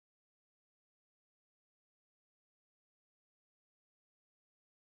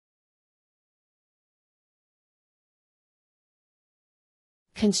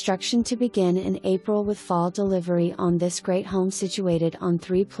Construction to begin in April with fall delivery on this great home situated on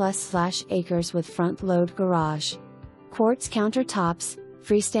 3+ acres with front-load garage. Quartz countertops,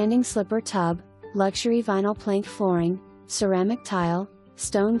 freestanding slipper tub, luxury vinyl plank flooring, ceramic tile,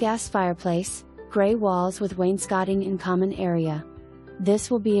 stone gas fireplace, gray walls with wainscoting in common area.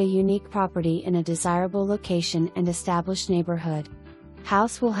 This will be a unique property in a desirable location and established neighborhood.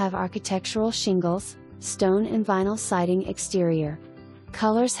 House will have architectural shingles, stone and vinyl siding exterior.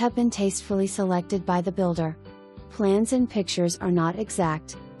 Colors have been tastefully selected by the builder. Plans and pictures are not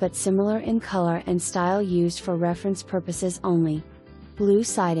exact, but similar in color and style, used for reference purposes only. Blue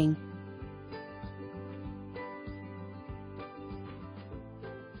siding.